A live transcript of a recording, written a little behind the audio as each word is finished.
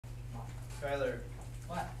Skylar,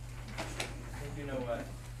 What? I think you know what.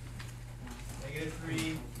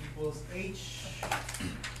 -3 equals h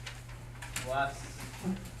plus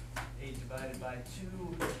 8 divided by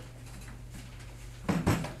 2.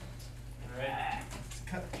 Alright, let's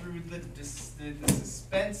cut through the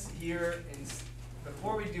suspense here.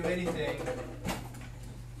 Before we do anything, it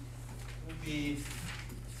would be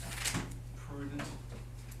prudent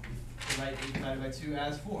to write 8 divided by 2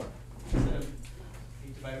 as 4. Instead of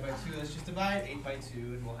 8 divided by 2, let's just divide 8 by 2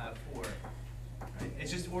 and we'll have 4. Right?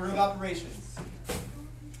 It's just order of operations.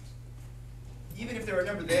 Even if there were a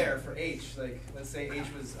number there for h, like let's say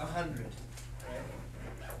h was 100, right?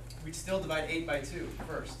 We'd still divide 8 by 2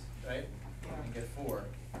 first, right? And get 4.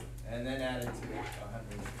 And then add it to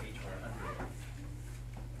 100 if h were 100.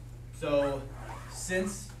 So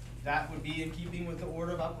since that would be in keeping with the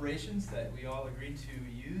order of operations that we all agreed to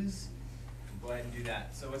use, we'll go ahead and do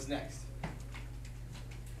that. So what's next?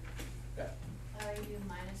 Yeah. You do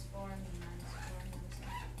 -4 and then -4 and then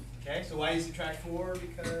Okay, so why do you subtract 4?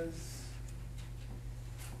 Because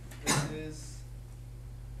this is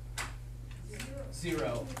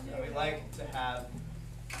 0. So we like to have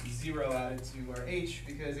 0 added to our h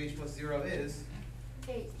because h plus 0 is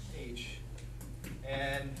h.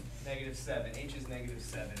 And -7. H is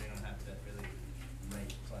 -7. We don't have to really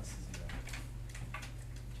write plus 0.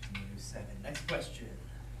 -7. Next question.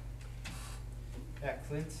 Yeah,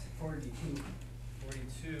 Clint. 42.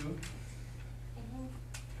 42.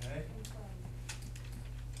 Okay.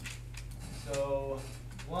 So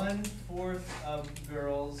 1/4 of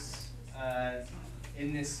girls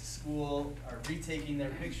in this school are retaking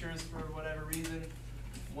their pictures for whatever reason.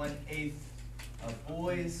 1/8 of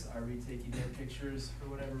boys are retaking their pictures for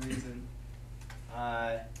whatever reason.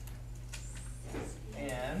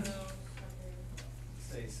 And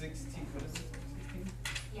say 16. What is it? 16?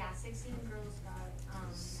 Yeah, 16 girls got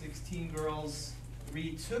 16 girls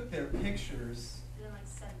retook their pictures. then like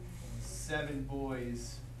 7. 7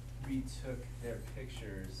 boys retook their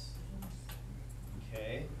pictures.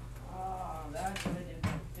 Okay. Oh, that could have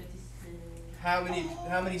been 56.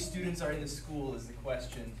 How many students are in the school is the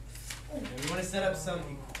question. And we want to set up some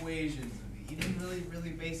equations, even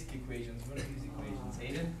really basic equations. We want to use equations.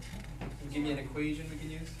 Hayden, can you give me an equation we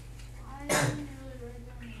can use? I didn't really write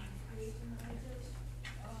down an equation. I just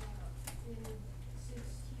did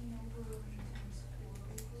 16 over 1 times 4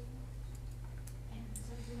 over 1, and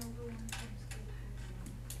 7 over 1 times 8 over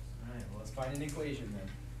 1. All right. Well, let's find an equation then.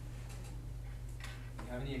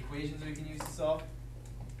 How many equations we can use to solve?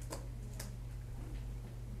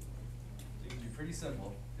 These are pretty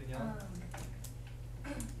simple. Danielle?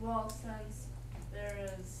 Well, since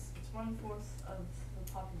it's 1/4 of the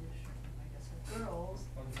population, I guess, of girls.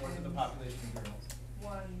 1/4 of the population of girls.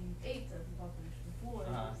 1/8 of the population of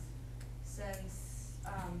boys. Since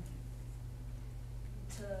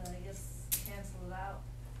to I guess cancel it out,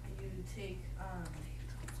 you take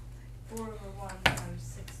 4 over 1 times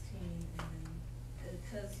 16, and then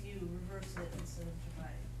because you reverse it instead of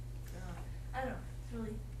dividing. I don't know. It's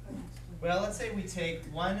really hard to explain. Well, let's say we take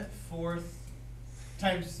 1/4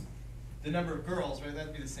 times the number of girls, right?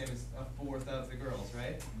 That'd be the same as 1/4 of the girls,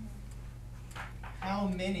 right? How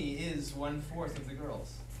many is 1/4 of the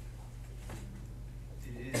girls?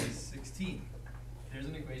 It is 16. There's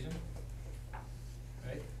an equation,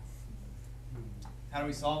 right? How do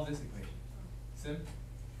we solve this equation? Sim?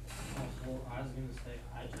 Well, I was gonna say,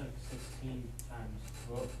 I took 16 times.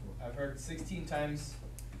 Well, I've heard 16 times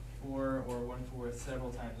 4 or 1/4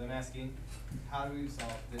 several times. I'm asking, how do we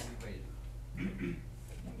solve this equation? You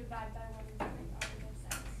divide by 1 and divide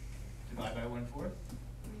by 6. Divide by 1/4.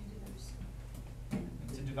 And you do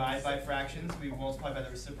those. To divide by fractions, we multiply by the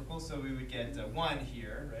reciprocal, so we would get 1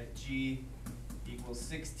 here, right? G equals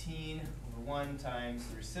 16 over 1 times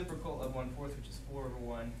the reciprocal of 1/4, which is 4 over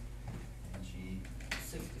 1, and G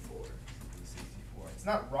 64. is 64. It's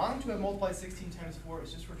not wrong to have multiplied 16 times 4,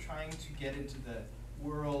 it's just we're trying to get into the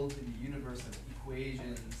world and the universe of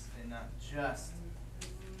equations and not just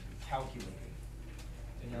calculating.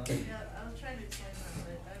 Danielle? Yeah, I was trying to explain that,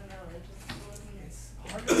 but I don't know. It just wasn't. It's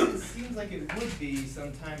harder than it seems like it would be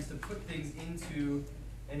sometimes to put things into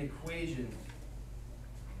an equation.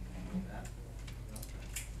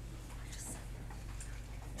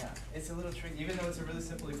 Yeah, it's a little tricky. Even though it's a really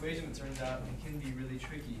simple equation, it turns out it can be really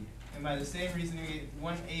tricky. And by the same reason, we get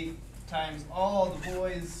 1/8 times all the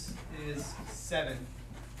boys is 7.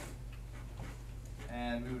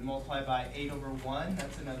 And we would multiply by 8 over 1.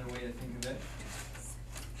 That's another way to think of it.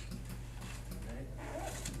 Right.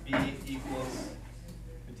 B equals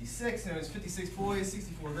 56, and it was 56 boys,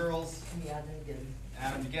 64 girls. And you add them again.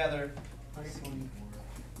 Add them together. 124.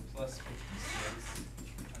 Plus 56,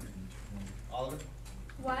 124. Oliver?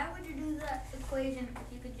 Why would you do that equation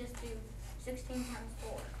if you could just do 16 times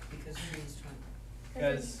 4? Because he's trying, Because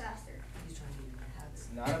Because- it's faster. he's trying to do it in habits.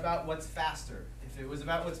 It's not about what's faster. If it was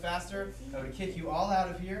about what's faster, I would kick you all out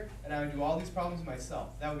of here, and I would do all these problems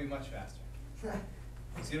myself. That would be much faster.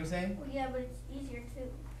 You see what I'm saying? Well, yeah, but it's easier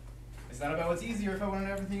too. It's not about what's easier. If I wanted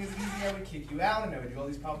everything as easy, I would kick you out, and I would do all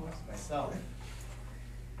these problems myself.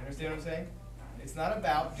 You understand what I'm saying? It's not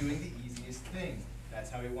about doing the easiest thing. That's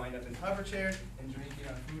how we wind up in hover chairs and drinking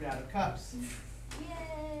our food out of cups.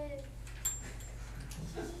 Yay!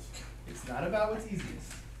 It's not about what's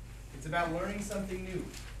easiest. It's about learning something new.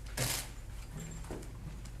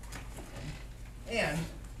 And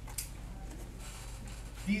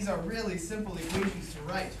these are really simple equations to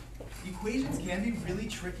write. Equations can be really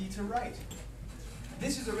tricky to write.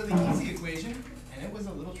 This is a really easy equation, and it was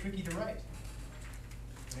a little tricky to write.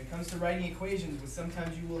 When it comes to writing equations, what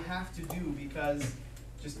sometimes you will have to do because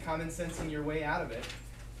just common sensing your way out of it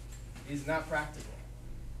is not practical.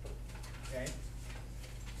 Okay?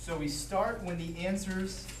 So we start when the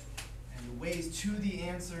answers and the ways to the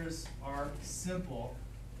answers are simple.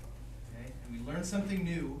 Okay? And we learn something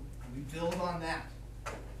new, and we build on that.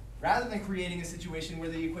 Rather than creating a situation where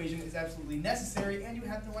the equation is absolutely necessary and you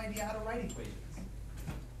have no idea how to write equations. Does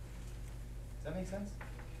that make sense?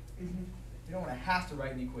 You don't want to have to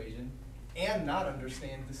write an equation and not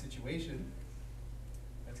understand the situation.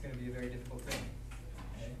 That's going to be a very difficult thing.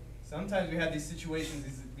 Okay? Sometimes we have these situations,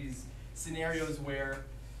 these scenarios where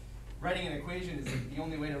writing an equation is the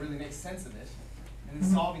only way to really make sense of it, and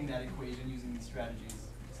then solving that equation using these strategies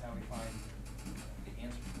is how we find the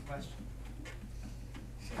answer to the question.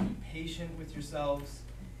 So be patient with yourselves.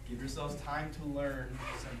 Give yourselves time to learn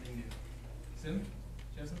something new. Sim, do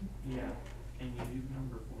you have something? Yeah, can you do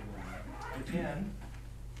number 4? I can.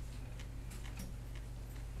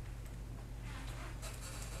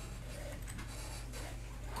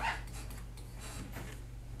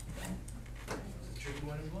 It's a tricky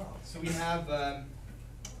one as well. So we have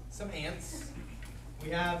some ants. We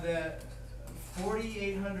have the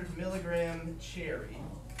 4,800 milligram cherry,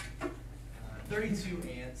 32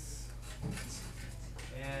 ants,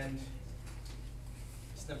 and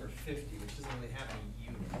it's number 50, which doesn't really have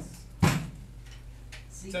any units.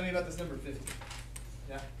 See, Tell me about this number 50.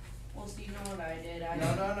 Yeah? Well, so you know what I did,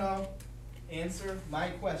 No. Answer my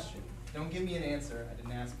question. Don't give me an answer I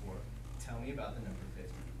didn't ask for. Tell me about the number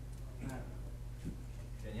 50.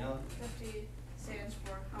 Daniela? 50 stands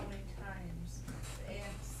for how many times the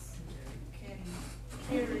ants can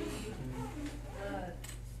carry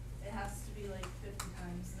it has to be like 50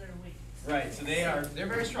 times their weight. Right, so they're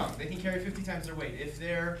very strong. They can carry 50 times their weight. If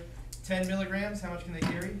they're 10 milligrams, how much can they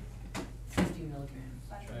carry? 50 milligrams.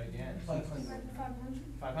 Try again. 500.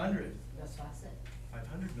 500. That's what I said.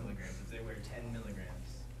 500 milligrams if they wear 10 milligrams.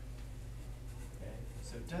 Okay,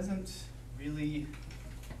 so it doesn't really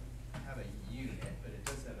have a unit, but it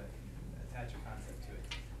does have attach a concept to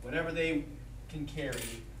it. Whatever they can carry,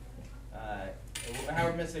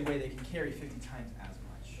 however much they weigh, they can carry 50 times as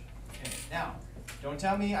much. Okay, now, don't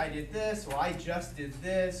tell me I did this, or I just did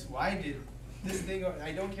this, or I did this thing, or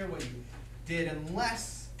I don't care what you did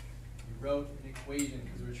unless you wrote an equation,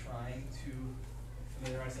 because we're trying to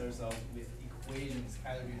familiarize ourselves with equations.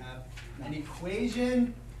 Kyler, do you have an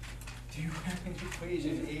equation? Do you have an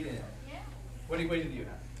equation, Aiden? Yeah. What equation do you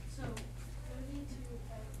have? So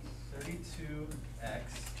 32x 32x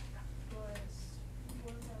plus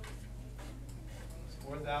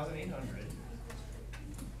 4,800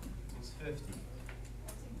 equals 50.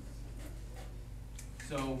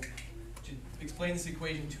 So, to explain this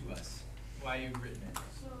equation to us, why you've written it.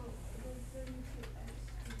 So the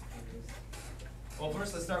 32x is Well,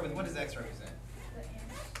 first let's start with what does x represent? the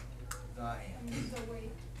ants The and ant. the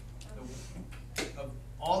weight of Of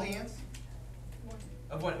all the ants? one.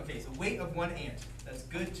 Of what? Okay, so weight of one ant. That's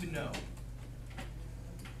good to know.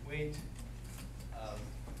 Weight of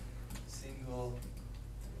single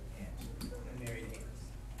ant. Unmarried ants.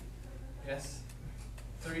 Yes?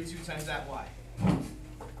 32 times that, why? Because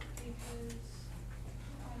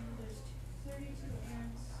there's 32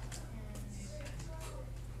 ants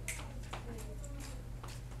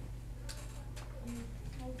and you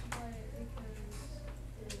multiply it because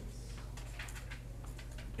it's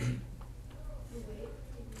the weight.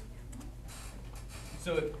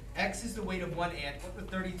 So if x is the weight of one ant, what would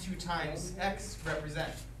 32 times x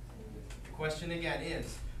represent? The question again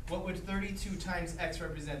is, what would 32 times x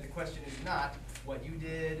represent? The question is not what you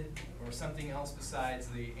did or something else besides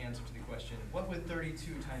the answer to the question. What would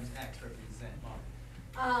 32 times x represent,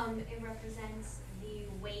 Mom? It represents the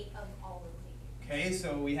weight of all of these. Okay,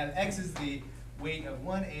 so we have x is the weight of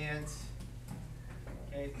one ant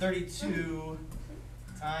Okay, 32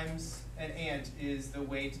 times an ant is the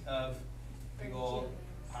weight of a big old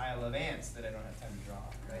pile of ants that I don't have time to draw,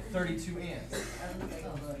 right? 32 ants. That looks like a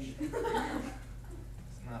bush.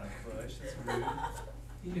 It's not a bush, that's rude.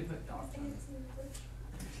 You could put dogs on it.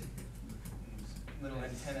 Little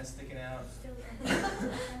antenna sticking out.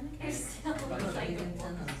 There's still Bunch of like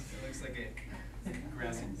antennas. It looks like a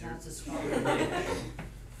grassy dirt. That's a scar.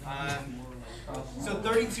 So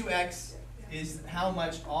 32x is how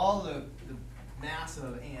much all the mass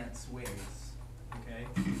of ants weighs. Okay?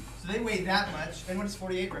 So they weigh that much. And what does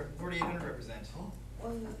 4,800 represent?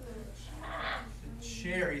 The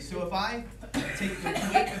cherry. So if I take the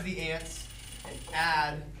weight of the ants and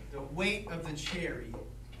add the weight of the cherry,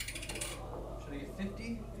 should I get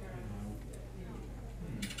 50?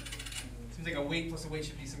 Seems like a weight plus a weight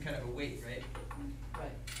should be some kind of a weight, right?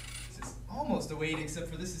 Right. This is almost a weight, except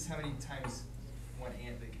for this is how many times one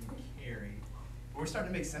ant they can carry. But we're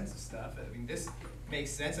starting to make sense of stuff. I mean, this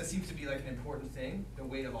makes sense. That seems to be like an important thing, the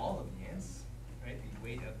weight of all of the ants, right? The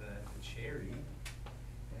weight of the cherry.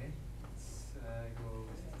 Okay, let's go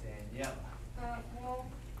with Danielle. Well,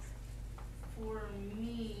 for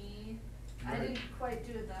me, I didn't quite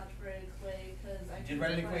do it that algebraically because I You did couldn't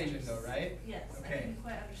write an quite equation though, right? Yes, I Okay. didn't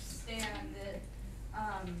quite understand it.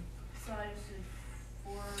 So I just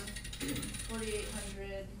did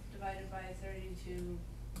 4,800 divided by 32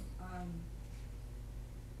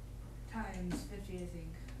 times 50, I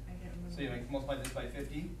think. I can't remember. So you like multiply this by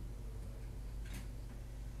 50?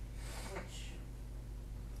 Which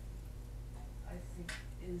I think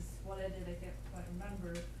is what I did. I can't quite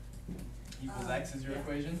remember. Equals x is your Yeah.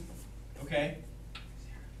 equation? Okay.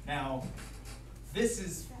 Now, this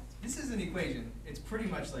is an equation. It's pretty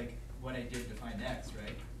much like what I did to find x,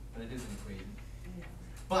 right? But it is an equation. Yeah.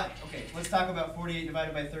 But, okay, let's talk about 48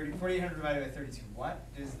 divided by 30, 4,800 divided by 32.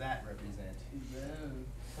 What does that represent?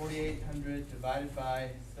 4,800 divided by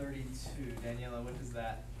 32. Daniela, what does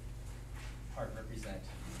that part represent?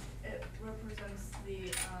 It represents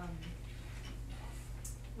the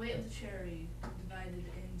weight of the cherry divided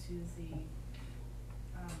into the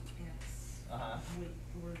ants. Uh-huh. Weight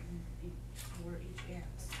for each ant.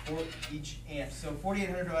 For each ant. So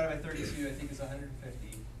 4,800 divided by 32, I think, is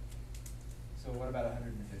 150. So what about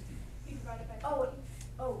 150? You divide it by.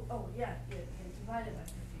 Yeah, divided by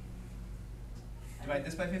 50. Divide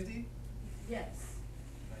this by 50? Yes.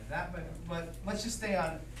 Divide that by, but let's just stay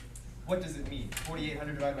on, what does it mean?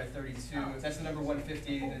 4,800 divided by 32, if that's the number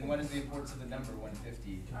 150, then what is the importance of the number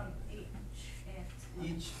 150?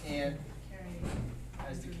 Each ant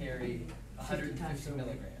has to carry 150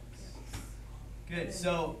 milligrams. Good,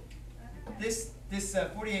 so this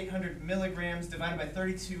 4,800 milligrams divided by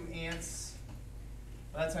 32 ants,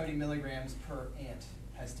 well, that's how many milligrams per ant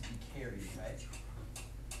has to be carried, right?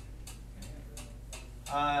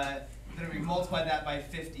 Then we multiply that by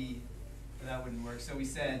 50, but that wouldn't work. So we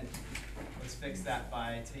said, let's fix that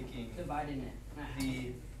by taking Dividing it.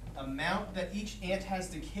 the amount that each ant has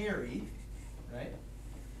to carry, right?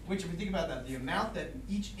 Which, if we think about that, the amount that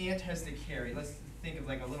each ant has to carry, let's think of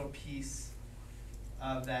like a little piece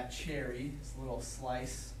of that cherry, this little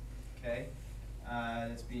slice, okay,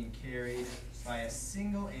 that's being carried by a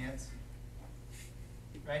single ant,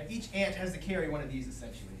 right? Each ant has to carry one of these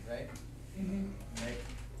essentially, right? Mm-hmm. Right?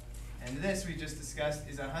 And this we just discussed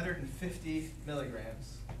is 150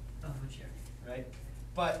 milligrams, Oh, cherry. right?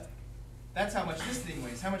 But that's how much this thing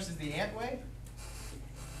weighs. How much does the ant weigh?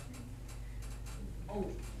 Oh,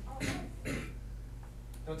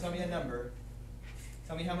 Don't tell me a number.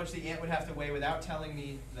 Tell me how much the ant would have to weigh without telling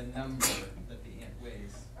me the number that the ant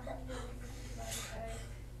weighs.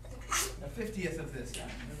 A 50th of this.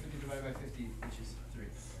 150 divided by 50, which is 3.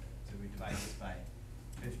 So we divide this by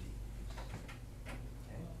 50.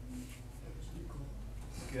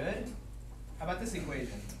 Okay. Good. How about this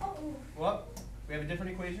equation? Well, we have a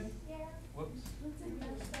different equation? Yeah. Whoops.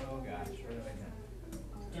 Oh gosh, where do I go?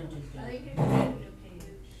 I think you should get a new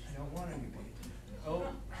page. I don't want a new page. Oh.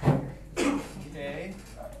 Okay.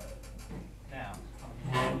 Now,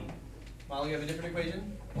 Molly, you have a different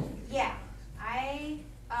equation? Yeah, I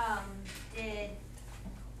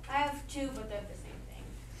have two, but they're the same thing.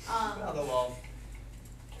 Well, they'll all,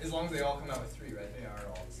 as long as they all come out with 3, right? They are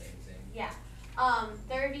all the same thing. Yeah,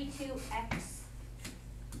 32x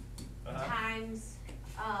times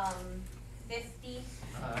 50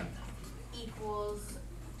 equals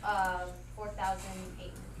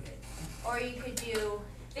 4,800. Or you could do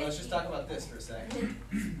 50. So let's just talk about this for a second.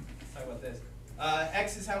 Let's talk about this.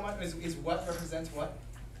 X is how much? Is what represents what?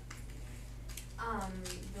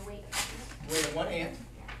 The weight. Weight of one ant.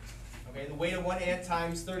 Okay, the weight of one ant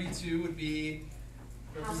times 32 would be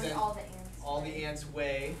How much represent all the ants all the ants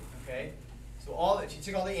weigh, okay? So all, if you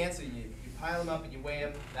take all the ants and you pile them up and you weigh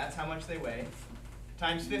them, that's how much they weigh.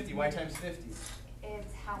 Times 50, why times 50?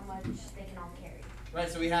 It's how much they can all carry. Right,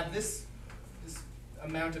 so we have this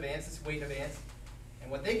amount of ants, this weight of ants, and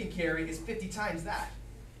what they can carry is 50 times that,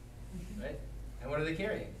 right? And what are they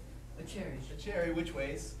carrying? A cherry. A cherry, which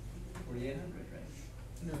weighs 4,800, right?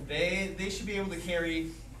 No. They should be able to carry,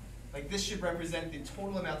 like this should represent the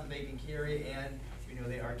total amount that they can carry, and we know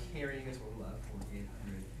they are carrying a total of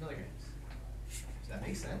 4,800 milligrams. Does that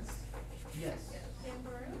make sense? Yes.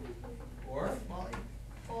 Or, Molly?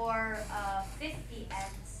 Or 50x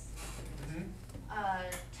Mm-hmm.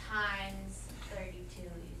 times 32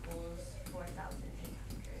 equals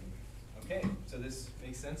 4,800. Okay, so this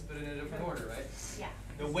makes sense, but in a different order, right? Yeah.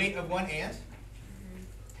 The weight of one ant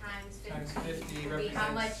Times 50. times 50 would be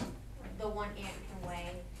how much represents the one ant can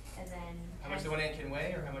weigh, and then. how much the one ant can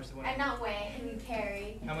weigh, or how much the one And ant, not weigh, and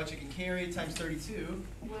carry how much it can carry times 32,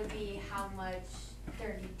 would be how much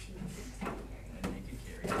 32 can carry. and it can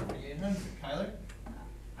carry 4,800. Kyler?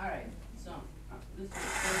 Alright, so, this is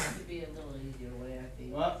supposed to be a little easier way, I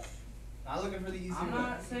think. Well, not looking for the easier I'm way.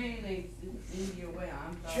 not saying it's an easier way,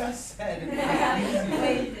 I'm sorry. Just said it.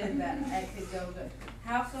 Ways that I could go good.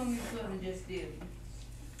 How come you couldn't just do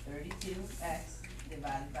 32x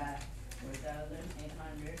divided by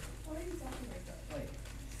 4,800? Wait.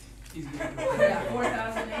 He's gonna Yeah,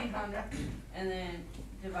 4,800, and then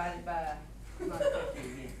divided by 150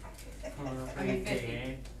 again. I mean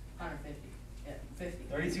 50. 150, yeah, 50.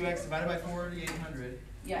 32x divided by 4,800.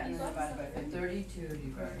 Yeah, and then divided by 50. 32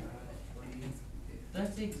 divided by 48.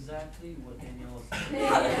 That's exactly what Daniela said.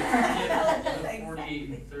 Yeah. Yeah, 48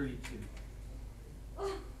 and 32.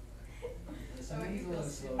 So he's a little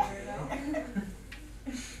slow.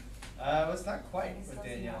 Well, it's not quite what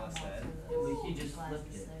Daniela said. Like he just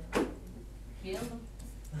flipped it. Killed him?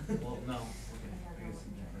 Well, no. Okay. I guess it's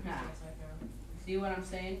different. Nah. See what I'm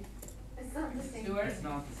saying, It's not the same. Stuart? It's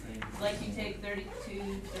not the same. It's like you take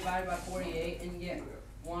 32 divided by 48 and you get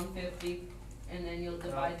 150, and then you'll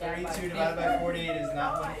divide that by 50. 32 divided by 48 is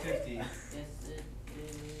not 150. Yes, it is.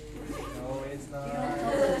 No, it's not.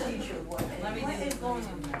 Teacher, what? Let me do this.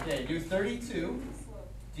 Okay, do 32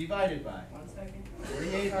 divided by 1 second.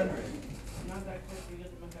 4,800. I'm not that quick to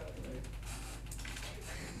get my calculator.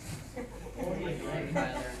 Right,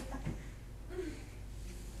 Tyler.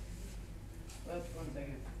 Oops, 1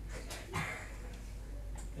 second.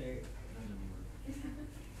 There.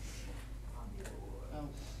 Oh.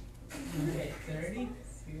 Okay,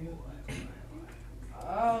 32.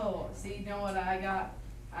 Oh, see, you know what I got?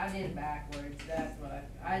 I did it backwards. That's what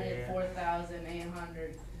I did. Yeah.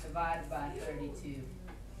 4,800 divided by 32.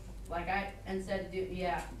 Like instead of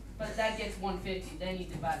yeah, but that gets 150. Then you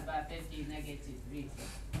divide it by 50, and that gets you 3. So.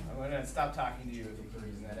 I'm gonna stop talking to you if you keep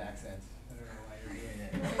using that accent. I don't know why you're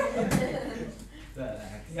doing it. That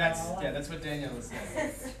accent. That's what Daniela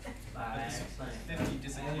said. By accent. 50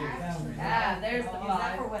 disagree. Ah, there's the Is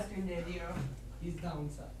that for 5. Western Didier? He's down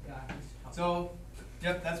south, yeah. So,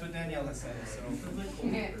 yep, that's what Daniela said. So,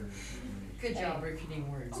 Good job repeating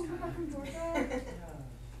words, Oh, you're back Tyler. from Georgia?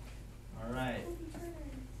 all right.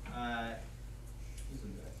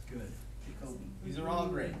 Good. These are all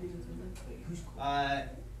great.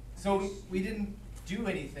 So we didn't do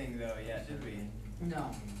anything though yet, did we?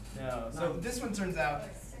 No. No. So this one turns out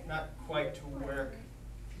not quite to work.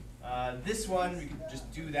 This one we could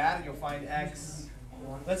just do that, and you'll find x.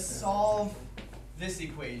 Let's solve this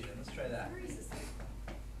equation. Let's try that.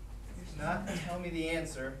 Not tell me the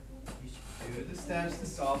answer. Do the steps to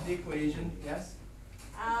solve the equation. Yes.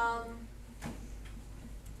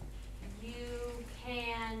 You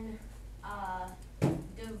can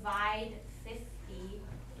divide 50.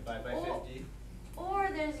 Divide by Oh. 50. Or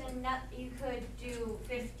there's you could do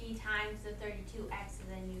 50 times the 32x, and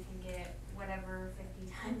then you can get whatever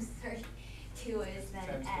 50 times 32 is, then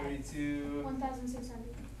Times x. 32.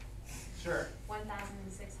 1,600. Sure.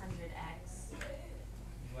 1,600x.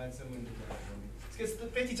 Glad someone did that for me. Because the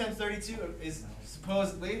 50 times 32 is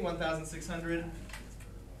supposedly 1,600.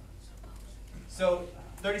 So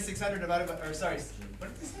 3,600 divided by, or sorry,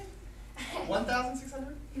 what did they say?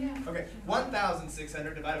 1,600? Yeah. Okay,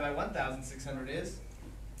 1,600 divided by 1,600 is?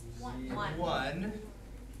 One. 1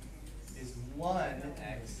 is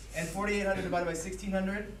 1x. And 4,800 divided by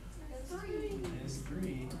 1,600 is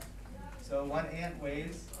 3. So one ant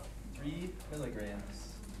weighs 3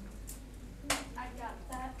 milligrams. I got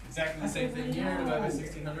that. Exactly the same thing here, divided by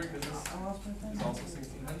 1,600, because this is also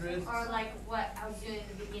 1,600. Or like what I was doing at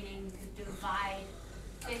the beginning, you could divide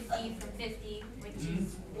 50 from 50, which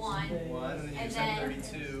is 1. 1, and then you And just then- have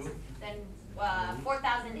 32. Then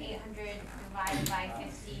 4,800 divided by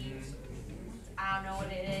 50 I don't know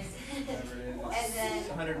what it is. Whatever it is. And then,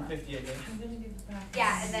 150, I think.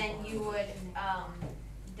 yeah, and then you would,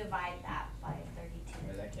 divide that by 32.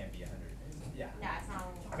 Or that can't be 100. Yeah. No, it's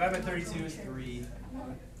not. Divided by 32 is 3.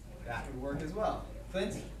 That would work as well.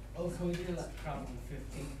 Clint? Oh, so we do like problem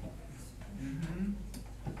 15. Mm-hmm.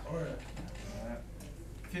 Or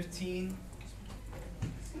 15.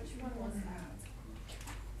 Which one was that?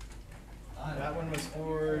 That one was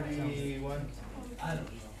 41. I don't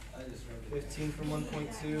know. I just wrote it. 15 from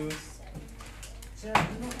 1.2. Sarah, you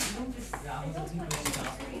don't just grab the people and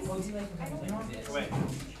stuff. Oh, you like when it's like this? Wait.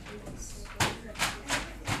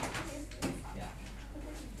 Yeah.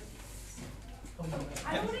 I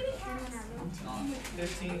don't really have that.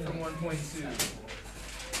 15 from 1.2.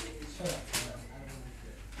 Shut up.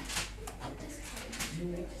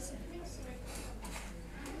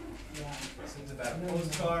 Yeah. Seems about a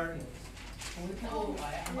postcard.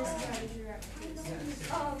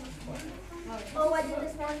 Oh, I did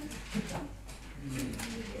this one.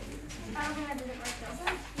 I don't think I did it right though.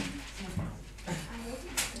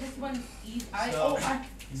 This one's easy. So-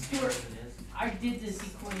 Stuart, I did this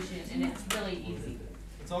equation and it's really easy.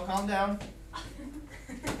 Let's all calm down.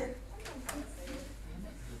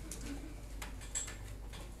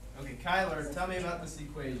 Okay, Kyler, tell me about this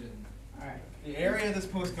equation. Alright. The area of this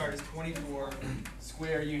postcard is 24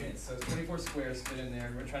 square units, so 24 squares fit in there,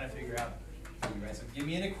 and we're trying to figure out B, right? So give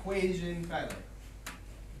me an equation, Kyler.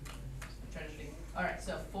 Trying to think. Alright,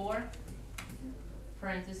 so 4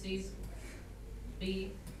 parentheses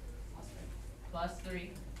B plus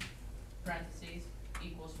 3 parentheses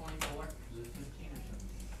equals 24.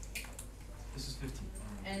 This is 15.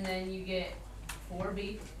 And then you get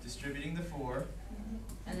 4B, Distributing the 4.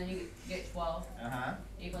 and then you get 12 Uh-huh.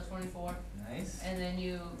 equals 24. Nice. And then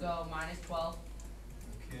you go minus 12,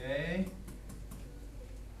 Okay.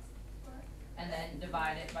 and then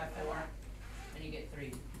divide it by 4, and you get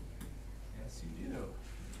 3. Yes, you do.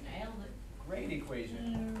 Nailed it. Great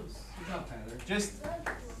equation. Good job, Tyler. Just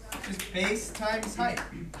base times height,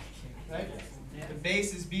 right? The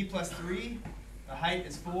base is B plus 3, the height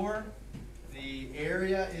is 4, the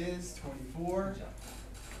area is 24.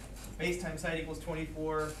 Base times height equals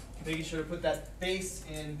 24. Making sure to put that base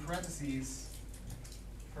in parentheses.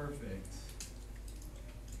 Perfect.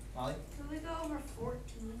 Molly? Could we go over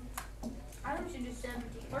 14? I think we should do 17.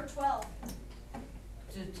 Or 12?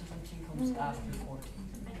 17 comes after 14.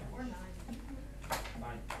 Or 9?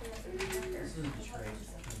 Fine. This is a trade.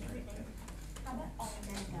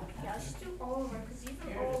 Yeah, let's do all over, because these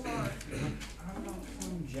are all hard. I'm not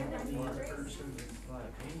from Jeopardy person, but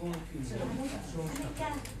I'm going to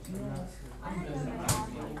I'm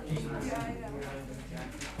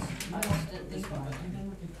I just didn't think about it.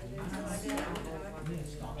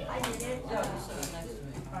 I did it. Yeah, just sit next to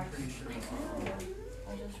me. I'm pretty sure.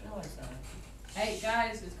 I just realized that. Hey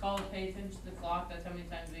guys, it's called pay attention to the clock. That's how many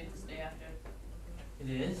times we have to stay after. It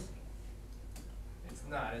is? It's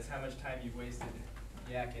not, it's how much time you've wasted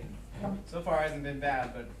yakking. So far it hasn't been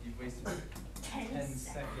bad, but you've wasted 10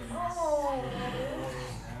 seconds. Oh.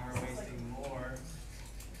 Now we're wasting more.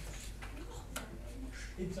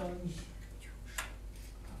 It's on me.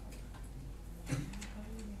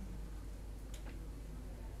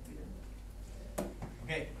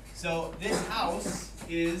 Okay, so this house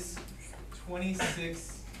is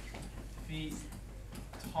 26 feet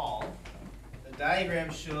tall. The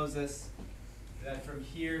diagram shows us that from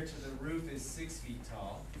here to the roof is 6 feet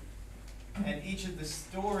tall. And each of the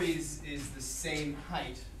stories is the same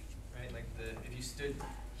height, right? Like if you stood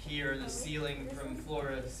here, the ceiling from floor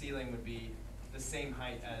to ceiling would be the same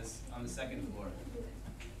height as on the second floor.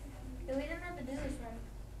 Yeah, we didn't have to do this right.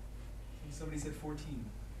 Somebody said 14.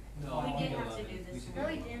 No, We did have to do this. No,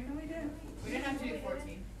 we didn't. No, we didn't. We didn't have to do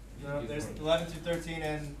 14. No, there's 11 through 13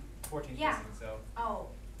 and 14 Yeah. missing, so Oh,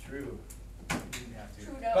 true. You didn't have to.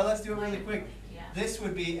 True But let's do it really quick. Yeah. This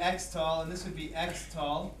would be x tall and this would be x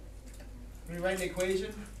tall. Can we write an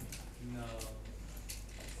equation? No.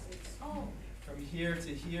 oh, From here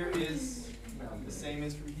to here is the same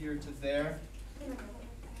as from here to there.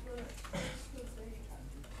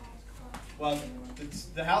 Well,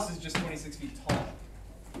 the house is just 26 feet tall.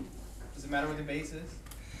 Does it matter what the base is?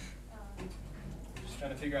 Just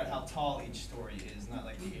trying to figure out how tall each story is, not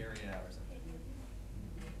like the area or something.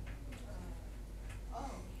 Oh,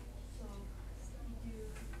 so you do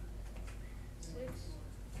 6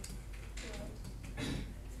 plus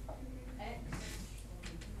x.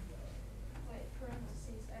 Wait,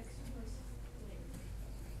 parentheses x plus.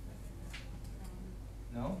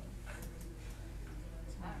 No?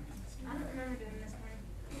 I don't remember doing this one.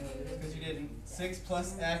 Because you did 6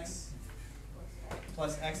 plus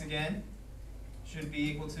x again should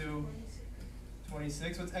be equal to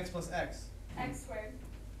 26, what's x plus x? X squared.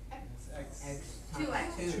 It's x. X Two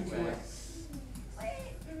times X. two. 2x. Wait,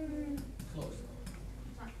 Close.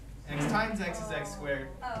 X times x is x squared.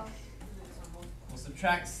 oh, We'll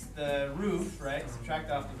subtract the roof, right?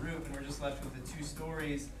 Subtract off the roof, and we're just left with the 2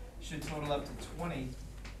 stories. Should total up to 20. So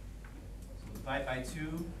we'll divide by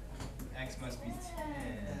 2. X must be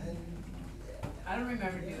 10. I don't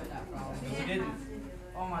remember doing that problem. No, we didn't.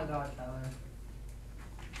 Oh my god, Tyler.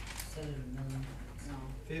 Said it a million. No.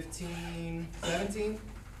 15, 17.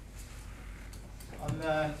 On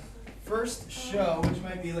the first show, which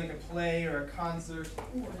might be like a play or a concert,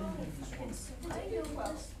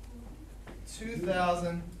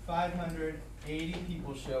 2,580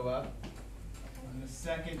 people show up. On the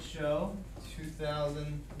second show,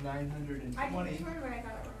 2,920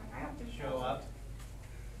 show up.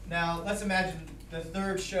 Now, let's imagine the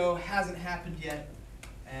third show hasn't happened yet,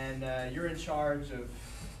 and you're in charge of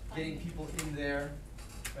getting people in there,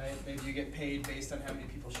 right? Maybe you get paid based on how many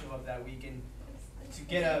people show up that week, and to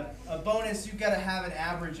get a bonus, you've got to have an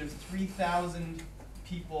average of 3,000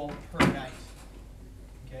 people per night,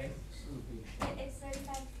 okay? it's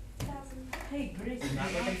 35,000. Hey, Grace. I'm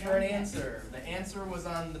not looking for an answer. The answer was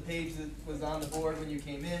on the page that was on the board when you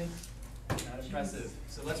came in. Not impressive.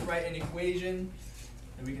 So let's write an equation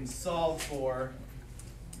that we can solve for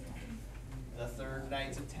the third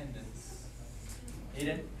night's attendance.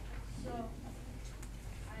 Aiden? So,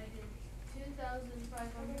 I did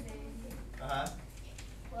 2,580 Uh-huh.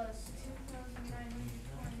 plus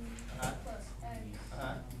 2,920 Uh-huh. plus x,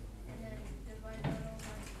 Uh-huh. and then divide that all by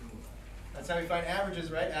 2. That's how we find averages,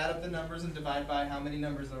 right? Add up the numbers and divide by how many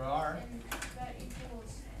numbers there are. And that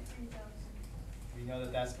equals 3,000. We know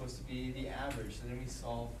that that's supposed to be the average, so then we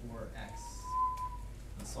solve for x.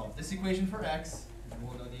 Let's solve this equation for x, and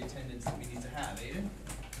we'll know the attendance that we need to have. Aiden?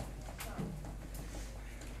 So,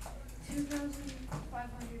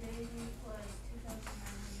 2,580 plus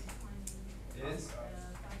 2,920 Is?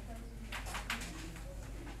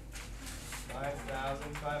 5,500.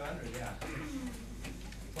 5,500, yeah.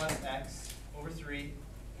 Plus x over 3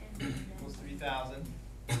 And then equals 3,000.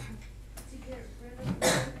 to get rid of the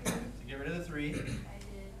 3, To get rid of the 3, I did 3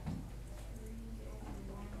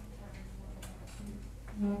 over 1 times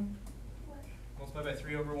 1. multiply by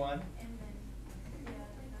 3 over 1. And then, yeah,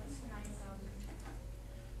 that's 9,000.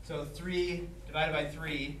 So 3 divided by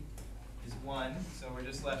 3 is 1, so we're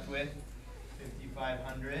just left with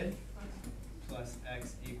 5,500 plus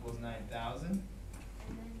x equals 9,000. And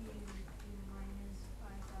then you minus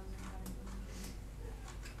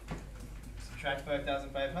 5,500. Subtract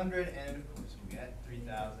 5,500, and of course we get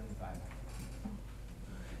 3,500.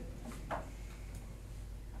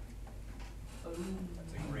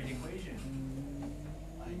 That's a great equation.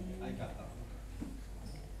 I got that.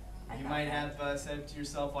 You might have said to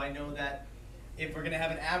yourself, well, I know that if we're going to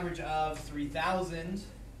have an average of 3,000,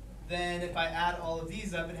 then if I add all of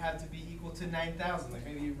these up, it had to be equal to 9,000. Like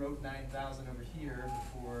maybe you wrote 9,000 over here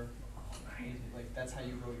before, like that's how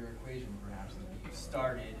you wrote your equation perhaps. Like you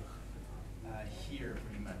started here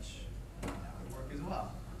pretty much. That would work as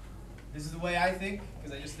well. This is the way I think,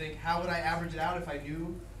 because I just think, how would I average it out if I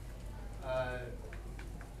knew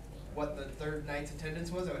what the third night's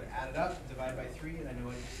attendance was? I would add it up, divide by 3, and I know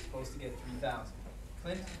I'm supposed to get 3,000.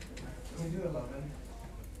 Clint, can we do 11?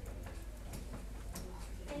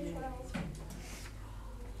 Finish what else?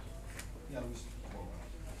 Yeah, we should.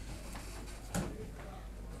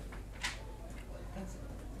 That's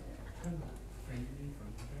kind of crazy from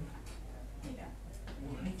here. Yeah.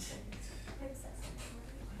 What?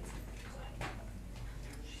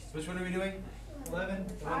 Which one are we doing? 11?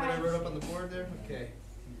 The one that I wrote up on the board there? Okay.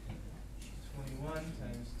 21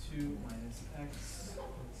 times 2 minus x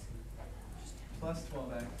plus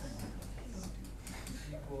 12x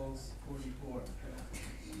equals 44.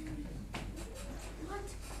 What?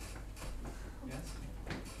 Yes?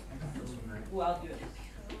 I got this one right. Well, I'll do it.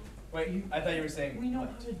 Wait, I thought you were saying We know what?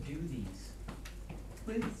 how to do these.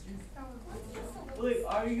 Wait,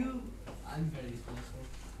 are you I'm very useful.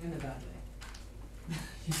 in the bad way?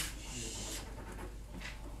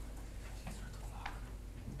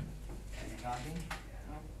 Are you talking?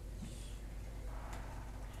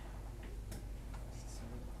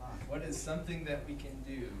 What is something that we can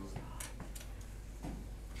do?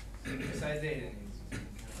 Besides Aiden, he's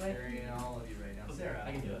carrying all of you right now. Sarah.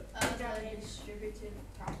 I can do it. The distributive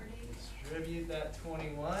property. Distribute that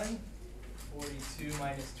 21. 42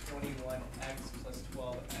 minus 21x plus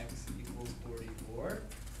 12x equals 44.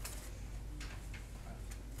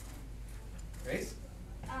 Grace?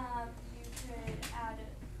 You could add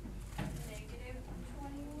negative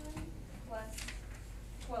 21 plus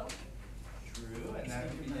 12. True, and that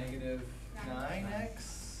would be negative 9.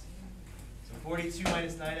 42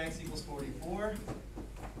 minus 9x equals 44.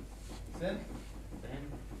 Then Then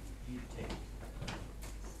you take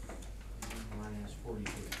minus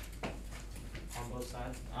 42 on both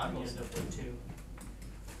sides. On and you both end up with 2.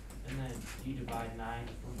 And then you divide 9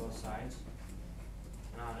 from both sides.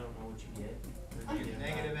 And I don't know what you get. Then you you get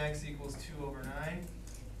divide- negative x equals 2 over 9.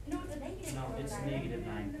 No, it's a negative. No, it's negative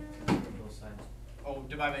 9 from both sides. Oh,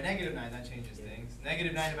 divide by negative 9, that changes Yeah. things.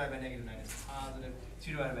 Negative 9 divided by negative 9 is positive.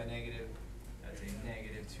 2 divided by negative, that's a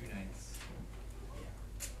negative 2/9.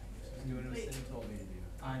 Just doing what Cindy told me to do.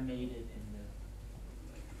 I made it in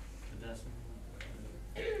the decimal.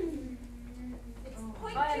 It's Oh.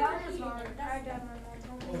 point Oh, yeah, two that was even, hard. that's- I done my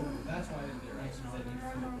Oh, that's why I didn't get it right. Right, so now Because you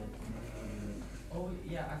I flip didn't- it. Oh,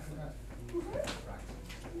 yeah, I forgot. Right.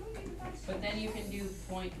 But then you can do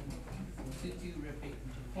point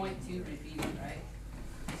two repeating, right?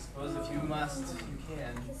 Suppose if you must, you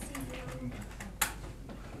can.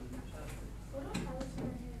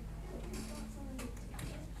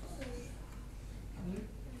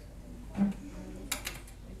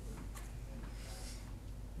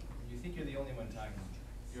 You think you're the only one talking.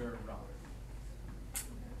 You're wrong.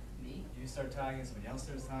 Me? You start talking, somebody else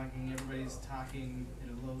starts talking, everybody's talking at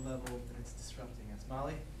a low level, and it's disrupting us.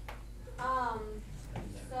 Molly?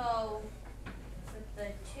 So with the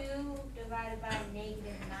 2 divided by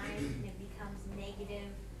negative 9, it becomes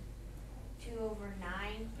negative 2 over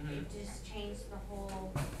 9. It Mhm. just changed the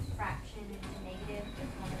whole fraction into negative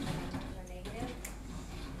if one of the numbers are negative.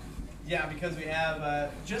 Yeah, because we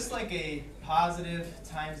have, just like a positive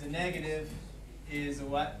times a negative is a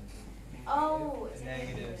what? Oh, A it's a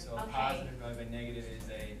negative, negative. so a Okay. positive divided by negative is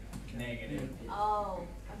a negative. Oh, okay.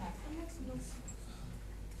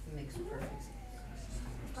 It makes perfect sense.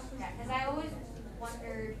 Yeah, because I always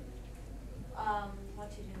wondered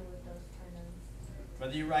what to do with those kind of.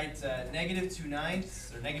 Whether you write negative 2/9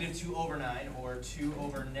 or negative 2 over 9 or 2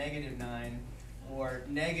 over negative 9 or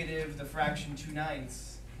negative the fraction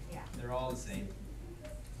 2/9, Yeah. they're all the same.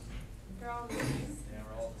 They're all the same. Yeah,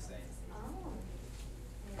 we're all the same. Oh.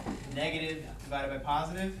 Yeah. Negative divided by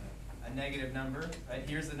positive, a negative number, right?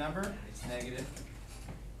 Here's the number, it's negative.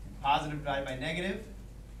 Positive divided by negative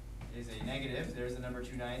is a negative. There's the number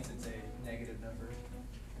 2/9, it's a negative number.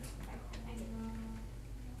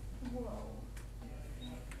 Whoa.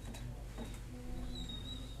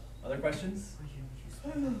 Other questions?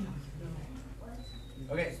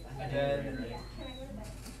 Okay, then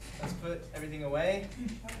let's put everything away.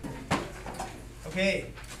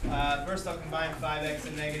 Okay, first I'll combine 5x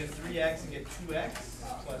and negative 3x and get 2x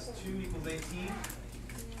plus 2 equals 18.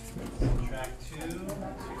 Subtract 2,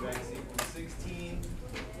 2x equals 16,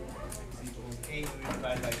 x equals 8, and we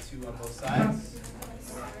divide by 2 on both sides.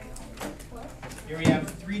 Here we have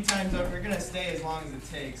 3 times over. We're going to stay as long as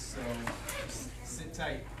it takes, so sit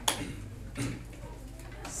tight.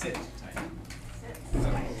 Sit tight.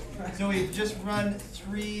 So we've just run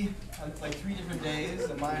 3 different days,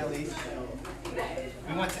 a mile each.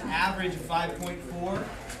 We want to average 5.4.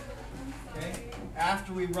 Okay.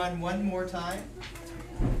 After we run one more time,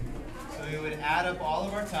 so we would add up all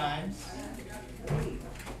of our times,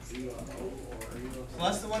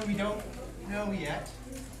 plus the one we don't know yet.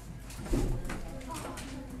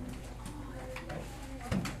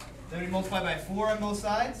 Then we multiply by 4 on both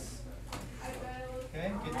sides.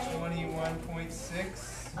 Okay, get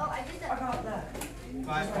 21.6. Oh, I did that.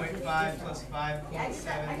 5.5 plus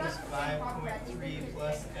 5.7 plus 5.3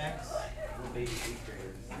 plus x.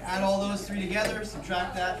 Add all those 3 together,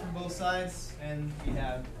 subtract that from both sides, and we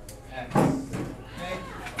have x. Okay?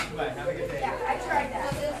 Goodbye, have a good day. Yeah, I tried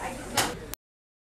that.